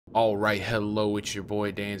Alright, hello, it's your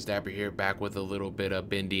boy Dan Dapper here, back with a little bit of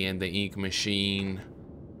Bendy and the Ink Machine.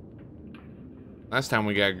 Last time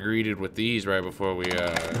we got greeted with these right before we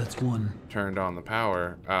That's one. turned on the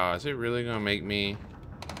power. Is it really gonna make me...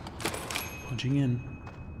 Punching in.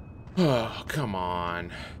 Oh, come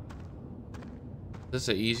on. Is this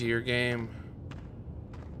an easier game?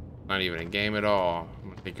 Not even a game at all. I'm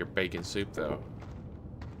gonna take your bacon soup though.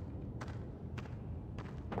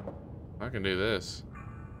 I can do this.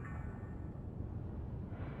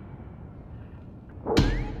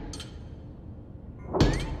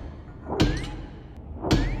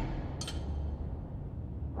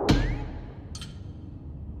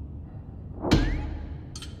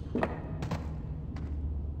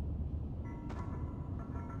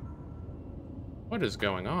 What is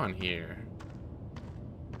going on here?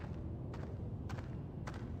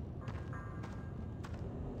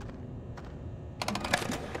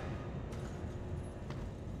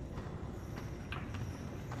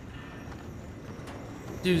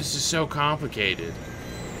 Dude, this is so complicated.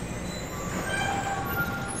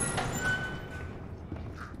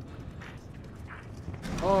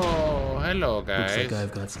 Oh, hello, guys. Looks like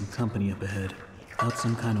I've got some company up ahead. Without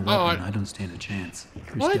some kind of weapon, I don't stand a chance.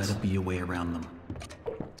 There's gotta be a way around them.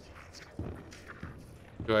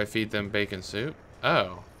 Do I feed them bacon soup?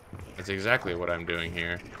 Oh, that's exactly what I'm doing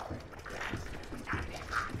here.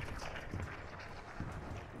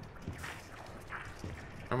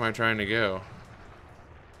 Where am I trying to go?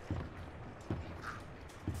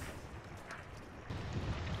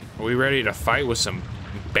 Are we ready to fight with some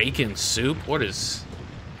bacon soup? What is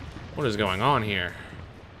going on here?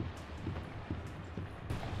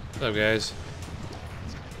 What's up, guys?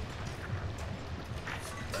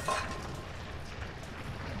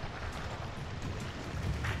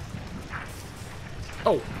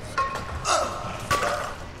 Oh.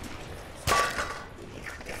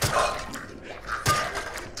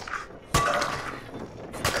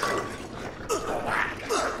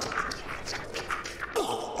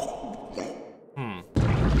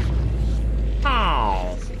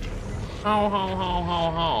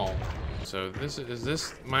 Ho. So this is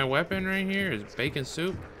this my weapon right here? Is bacon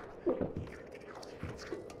soup? Do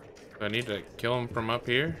I need to kill him from up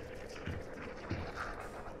here?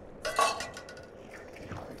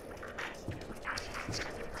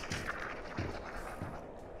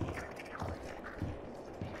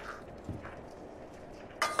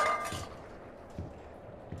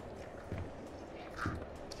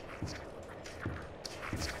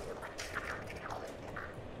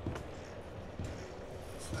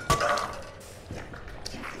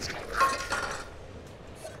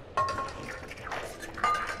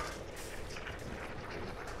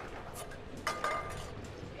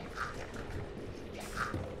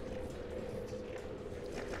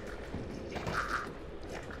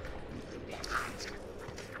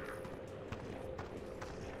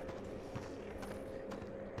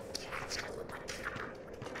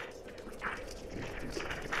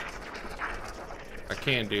 I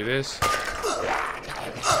can't do this.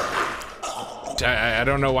 I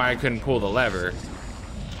don't know why I couldn't pull the lever.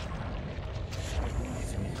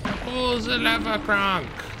 Pull the lever, Kronk.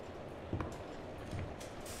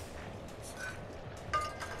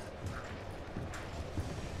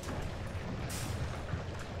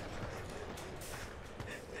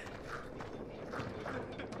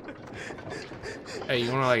 Hey,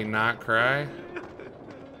 you wanna like not cry?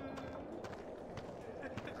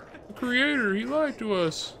 The creator, he lied to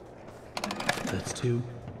us. That's two.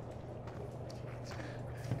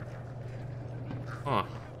 Huh.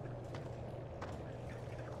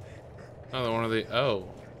 Another one of the... Oh.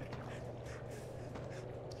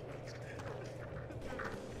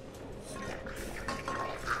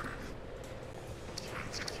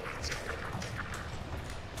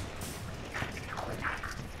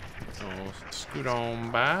 Oh, scoot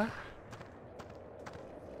on by.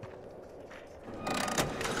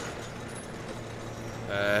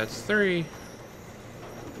 That's three.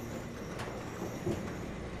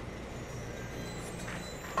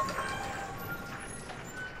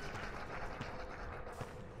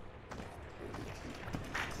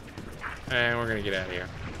 And we're gonna get out of here.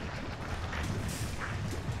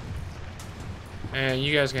 And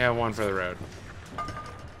you guys can have one for the road.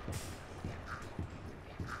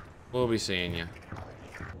 We'll be seeing you.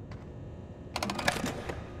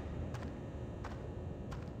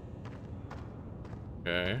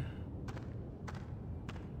 Okay.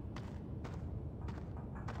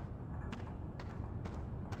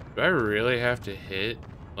 Do I really have to hit,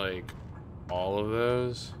 like, all of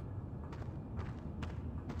those?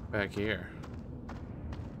 Back here.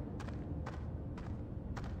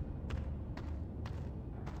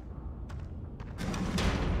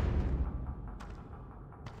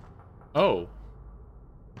 Oh.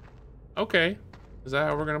 Okay. Is that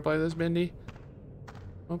how we're gonna play this, Bendy?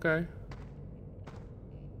 Okay.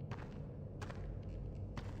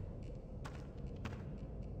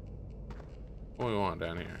 What do we want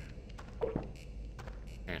down here?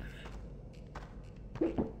 Man.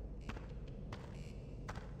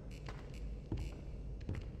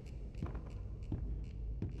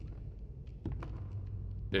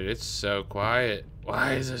 Dude, it's so quiet.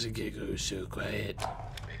 Why is this giggle so quiet?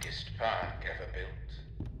 Biggest park ever built.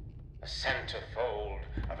 A centerfold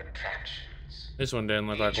of attractions. This one didn't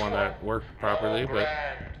look like one that worked properly, more but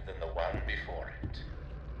grand than the one before it.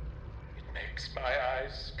 It makes my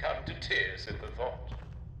eyes come to tears at the thought.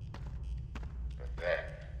 But then,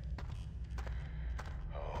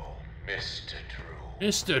 oh, Mr. Drew.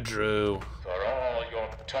 Mr. Drew. For all your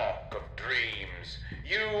talk of dreams,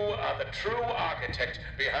 you are the true architect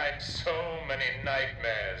behind so many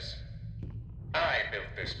nightmares. I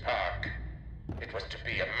built this park. It was to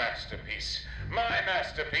be a masterpiece. My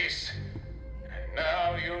masterpiece. And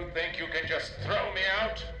now you think you can just throw me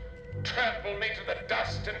out? Trample me to the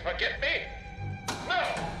dust and forget me? No!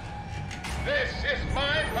 This is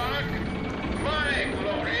my park. My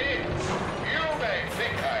glory. You may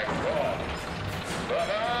think I'm wrong, but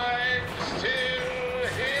I'm still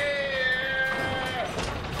here.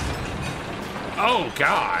 Oh,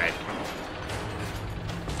 God.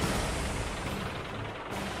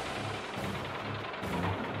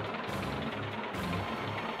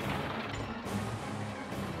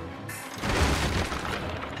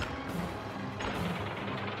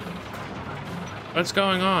 What's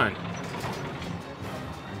going on?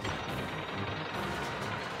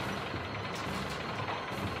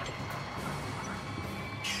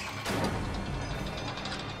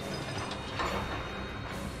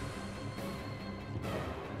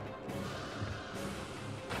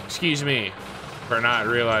 Excuse me for not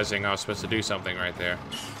realizing I was supposed to do something right there.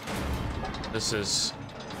 This is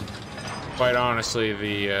quite honestly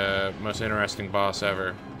the most interesting boss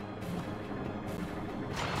ever.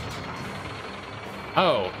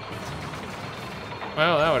 Oh.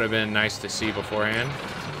 Well, that would have been nice to see beforehand.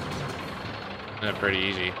 That's pretty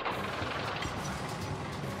easy.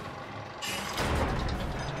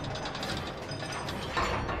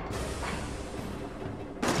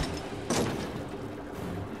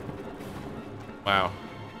 Wow.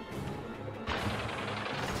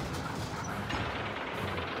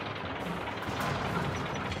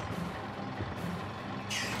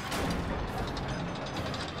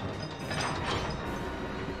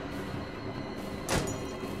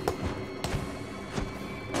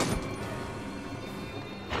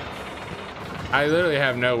 I literally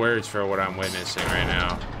have no words for what I'm witnessing right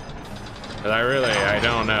now. But I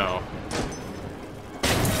don't know.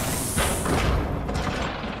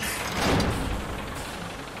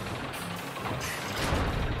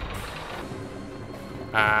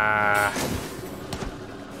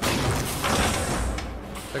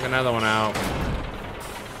 Took another one out.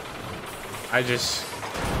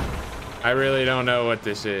 I really don't know what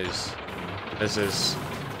this is.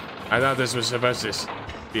 I thought this was supposed to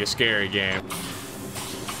be a scary game.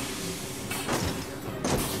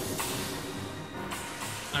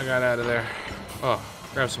 I got out of there. Oh,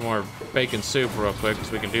 grab some more bacon soup real quick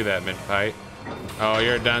because we can do that mid-fight. Oh,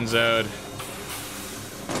 you're donezoed.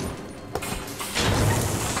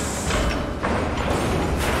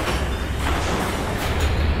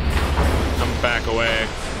 I'm back away.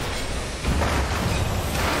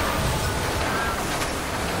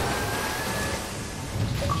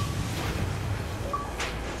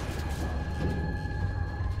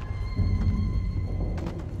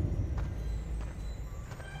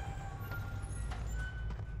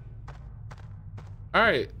 All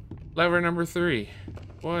right, lever number 3.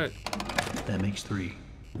 What? That makes 3.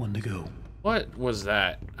 1 to go. What was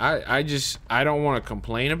that? I don't want to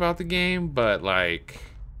complain about the game, but like,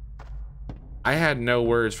 I had no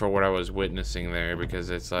words for what I was witnessing there because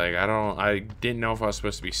it's like, I didn't know if I was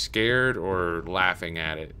supposed to be scared or laughing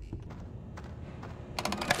at it.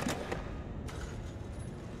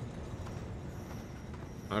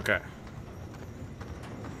 Okay.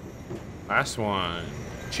 Last one.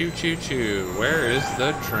 Choo choo choo. Where is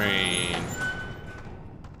the train?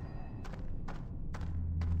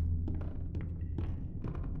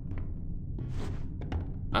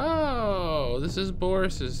 Oh, this is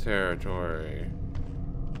Boris's territory.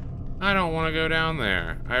 I don't want to go down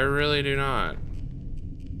there. I really do not.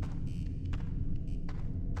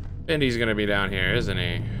 Bendy's gonna be down here, isn't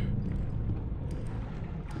he?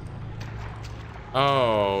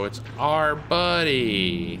 Oh, it's our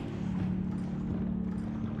buddy.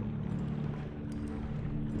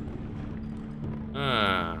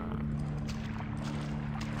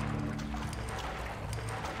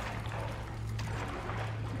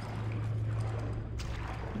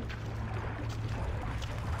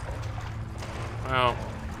 Well,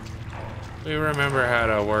 we remember how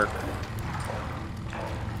to work.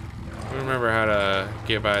 We remember how to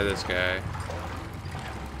get by this guy.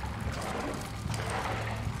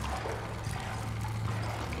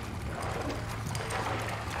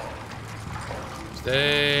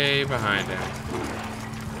 Stay behind him.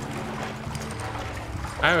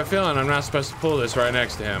 I have a feeling I'm not supposed to pull this right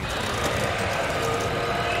next to him.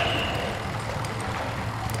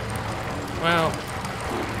 Well,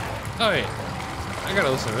 oh wait, I gotta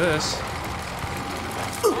listen to this.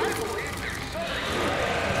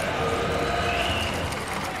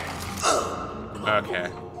 Okay.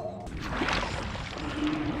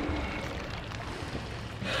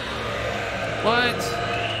 What?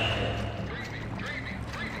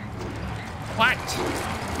 What?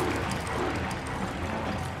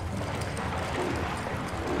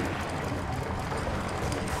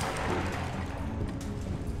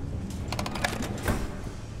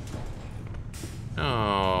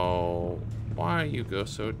 Oh, why you go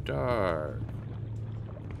so dark?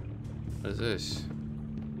 What is this?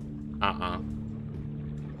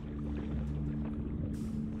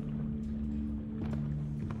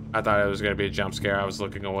 I thought it was gonna be a jump scare. I was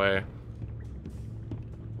looking away.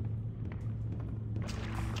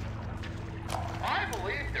 I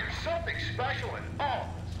believe there's something special in all of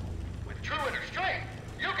us. With true inner strength,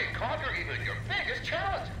 you can conquer even your biggest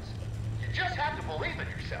challenges. You just have to believe in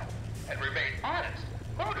yourself and remain honest,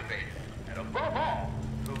 motivated, and above all,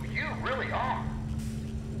 who you really are.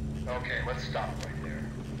 Okay, let's stop right there.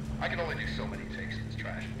 I can only do so many takes of this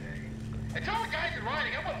trash today. And tell the guys in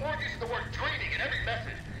writing I want more use of the word dreaming in every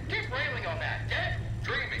message. Keep railing on that, get?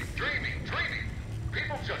 Dreaming, dreaming, dreaming.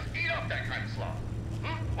 People just eat up that kind of slop.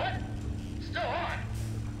 What? Still on?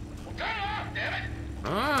 Well, turn it off, damn it!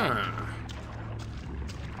 Ah.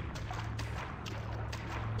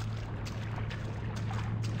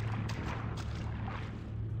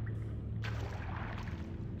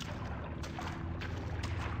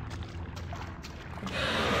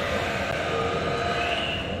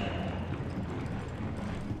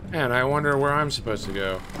 Man, I wonder where I'm supposed to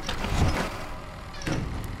go.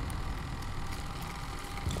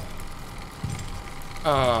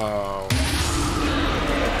 Oh.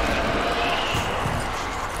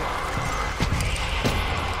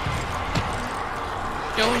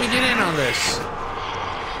 Yo, let me get in on this.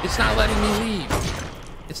 It's not letting me leave.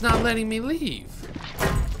 It's not letting me leave.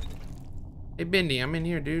 Hey, Bendy, I'm in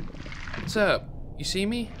here, dude. What's up? You see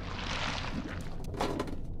me?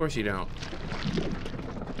 Of course you don't.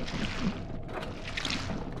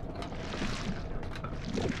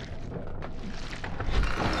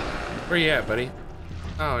 Where you at, buddy?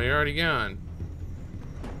 Oh, you're already gone.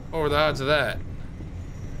 What were the odds of that?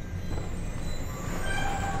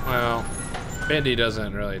 Well, Bendy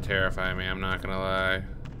doesn't really terrify me, I'm not gonna lie.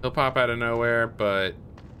 He'll pop out of nowhere, but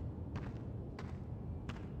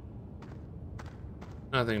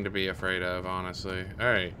nothing to be afraid of, honestly.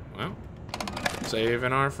 Alright, well,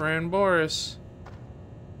 saving our friend Boris.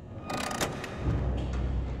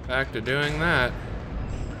 Back to doing that.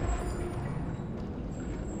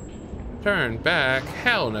 Turn back?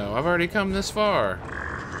 Hell no, I've already come this far.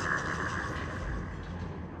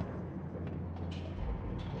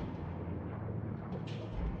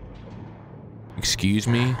 Excuse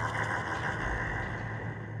me?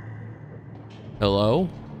 Hello?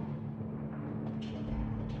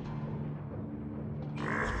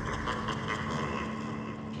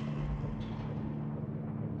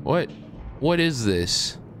 What is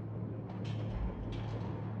this?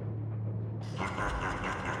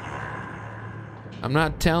 I'm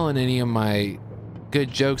not telling any of my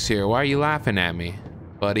good jokes here. Why are you laughing at me,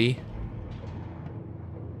 buddy?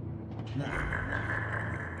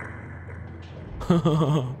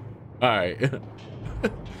 Alright.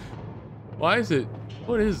 Why is it?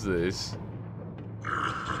 What is this?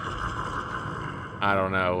 I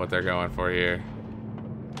don't know what they're going for here.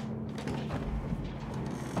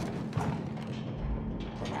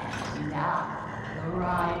 Now, the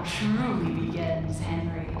ride truly begins,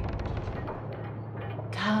 Henry.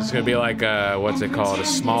 It's gonna be like, what's it called? A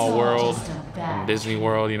Small World from Disney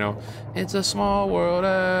World, you know? It's a small world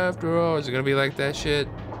after all. Is it gonna be like that shit?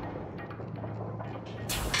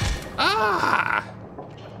 Ah!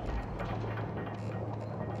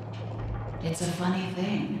 It's a funny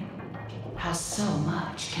thing, how so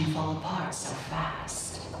much can fall apart so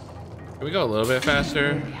fast. Can we go a little bit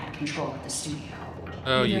faster? You really had control of the studio.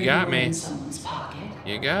 Oh, you Either got were me. in someone's pocket,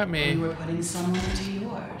 You got or me. you were putting someone into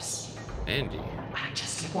yours. Andy. I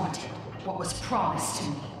just wanted what was promised to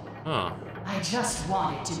me. Huh. I just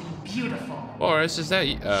wanted to be beautiful. Boris, is that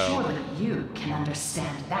you? Oh. Surely you can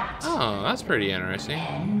understand that. Oh, that's pretty interesting.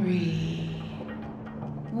 Henry.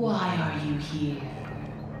 Why are you here?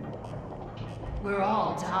 We're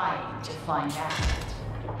all dying to find out.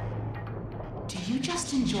 Do you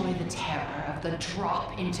just enjoy the terror of the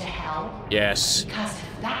drop into hell? Yes. Because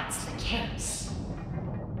if that's the case,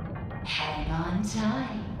 hang on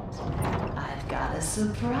tight. I've got a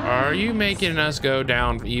surprise. Are you making us go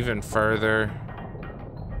down even further?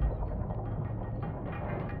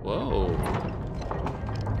 Whoa.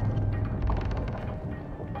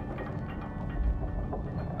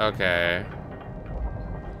 Okay.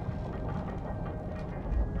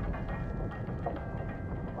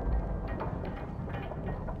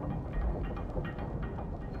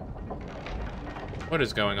 What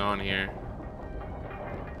is going on here?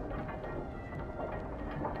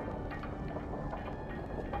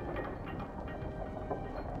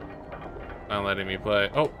 Not letting me play.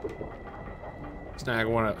 Oh, snag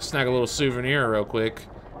a little souvenir real quick.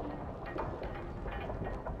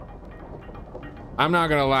 I'm not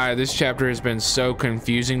gonna lie, this chapter has been so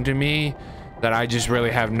confusing to me that I just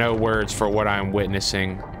really have no words for what I'm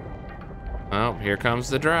witnessing. Oh, here comes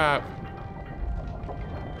the drop.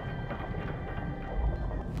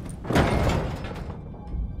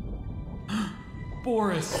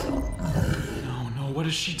 Boris! No, what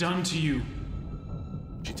has she done to you?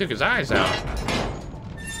 She took his eyes out.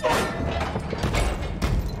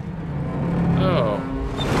 Oh.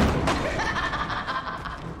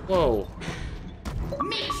 Whoa.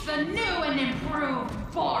 Meet the new and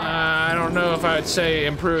improved Boris. I don't know if I'd say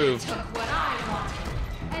improved. Took what I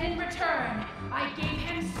wanted, and in return, I gave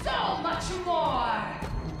him so much more.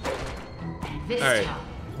 And this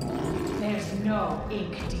time, there's no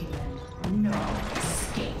ink demon, no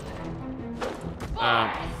escape.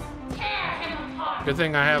 Boris, tear him apart. Good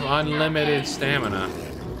thing I have unlimited stamina.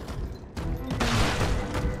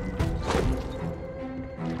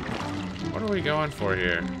 What are we going for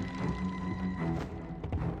here?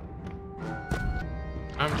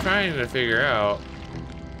 I'm trying to figure out,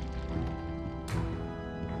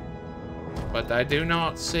 but I do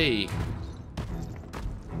not see.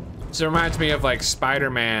 This reminds me of like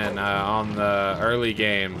Spider-Man on the early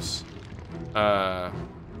games. There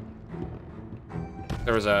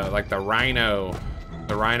was like the rhino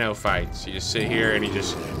fights. You just sit here and he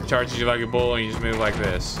just charges you like a bull and you just move like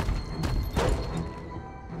this.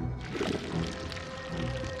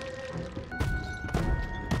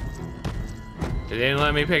 It didn't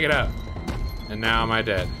let me pick it up. And now am I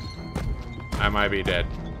dead? I might be dead.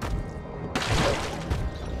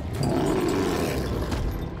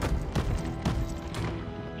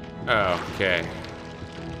 Oh, okay.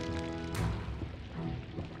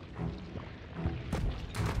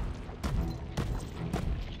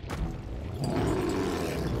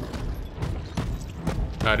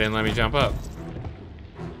 Oh, it didn't let me jump up.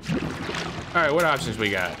 All right, what options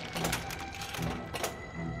we got?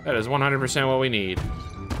 That is 100% what we need.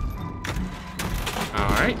 All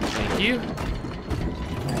right, thank you.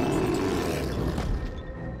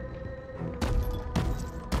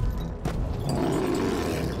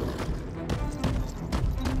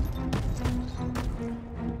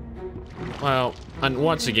 Well, and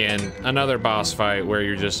once again, another boss fight where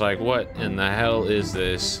you're just like, what in the hell is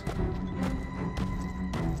this?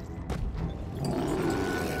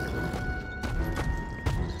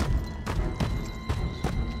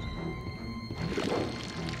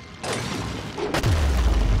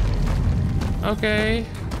 Okay.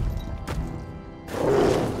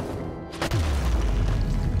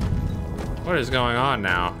 What is going on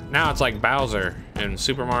now? Now it's like Bowser in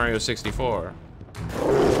Super Mario 64.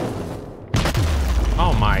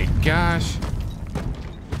 Oh my gosh.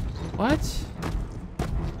 What?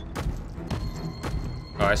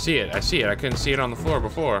 Oh, I see it. I see it. I couldn't see it on the floor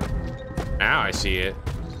before. Now I see it.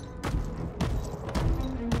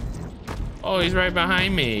 Oh, he's right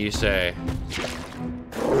behind me, you say.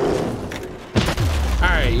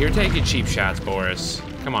 Alright, you're taking cheap shots, Boris.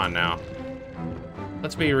 Come on now.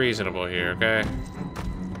 Let's be reasonable here, okay?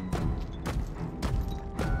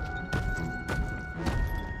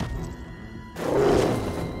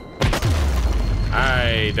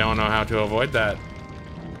 I don't know how to avoid that.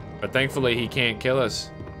 But thankfully, he can't kill us.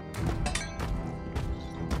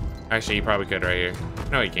 Actually, he probably could right here.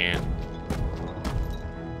 No, he can't.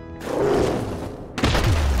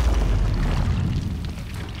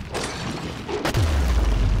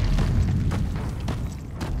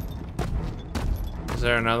 Is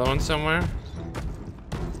there another one somewhere?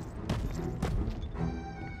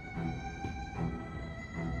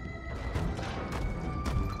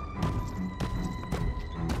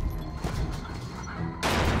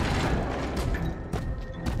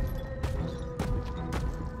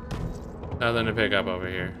 Nothing to pick up over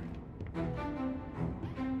here.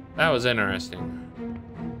 That was interesting.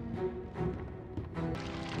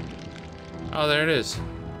 Oh, there it is.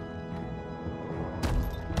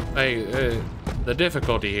 Like, the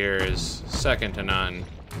difficulty here is second to none.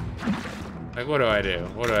 Like, what do I do?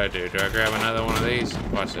 What do I do? Do I grab another one of these?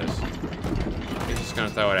 Watch this. He's just gonna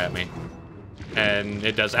throw it at me. And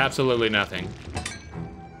it does absolutely nothing.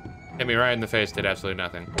 Hit me right in the face, did absolutely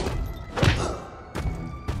nothing.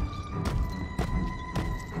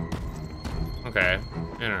 Okay,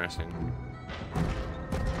 interesting.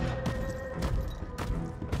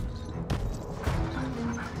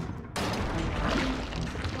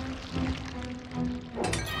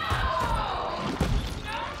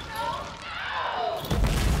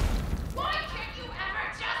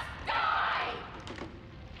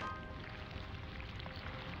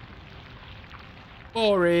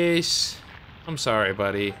 Boris, I'm sorry,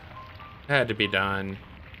 buddy. It had to be done.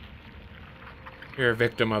 You're a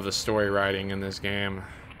victim of the story writing in this game.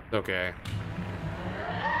 It's okay.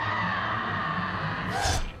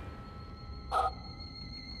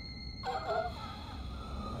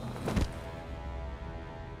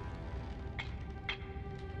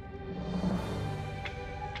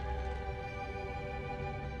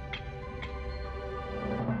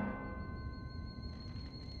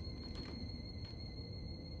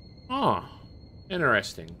 Oh,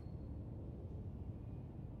 interesting.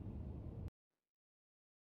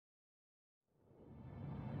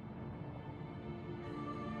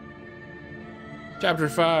 Chapter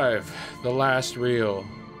 5, The Last Reel.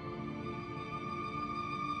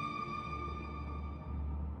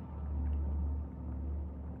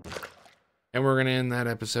 And we're going to end that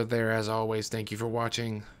episode there. As always, thank you for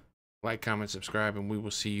watching. Like, comment, subscribe, and we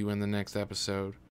will see you in the next episode.